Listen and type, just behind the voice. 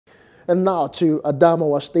And now to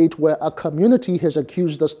Adamawa State, where a community has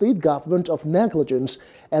accused the state government of negligence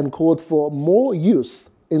and called for more youth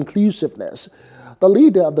inclusiveness. The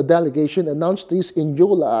leader of the delegation announced this in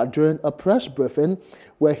Yola during a press briefing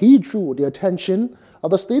where he drew the attention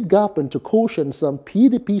of the state government to caution some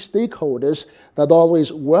PDP stakeholders that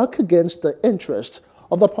always work against the interests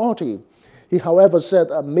of the party. He, however, said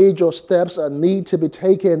major steps need to be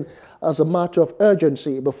taken as a matter of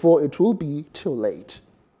urgency before it will be too late.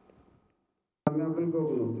 Governor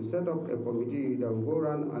to set up a committee that will go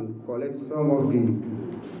around and collect some of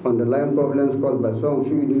the underlying problems caused by some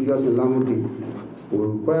few individuals in Lamudi. We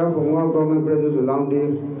require for more government presence in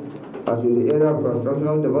Lamudi as in the area of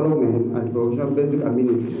infrastructural development and provision of basic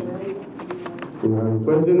amenities. We are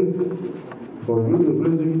requesting for youth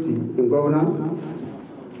inclusivity in governance,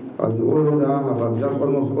 as the old order have observed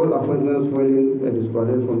almost all appointments failing a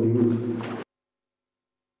discarded from the youth.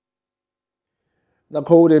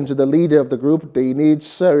 According to the leader of the group, they need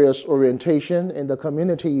serious orientation in the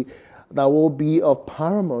community that will be of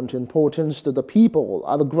paramount importance to the people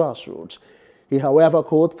at the grassroots. He, however,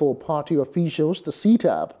 called for party officials to sit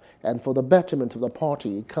up and for the betterment of the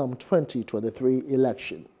party come 2023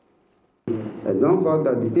 election. A known fact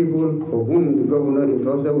that the people for whom the governor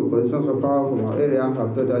entrusted with positions of power from our area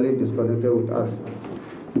have totally disconnected with us.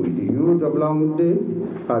 With the youth of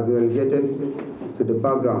Lamudi have been relegated to the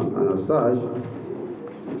background, and as such,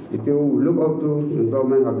 the people we look up to in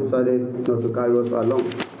government have decided not to carry us along.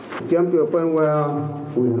 It came to a point where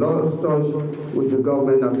we lost touch with the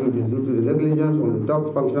government activities due to the negligence on the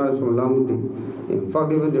top functionaries from Lamudi. In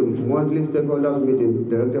fact, even the monthly stakeholders meeting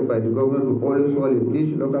directed by the government to always fall in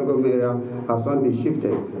each local government area has not been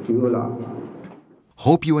shifted to Yola.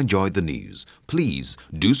 Hope you enjoyed the news. Please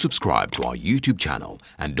do subscribe to our YouTube channel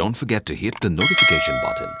and don't forget to hit the notification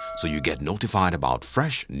button so you get notified about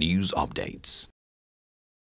fresh news updates.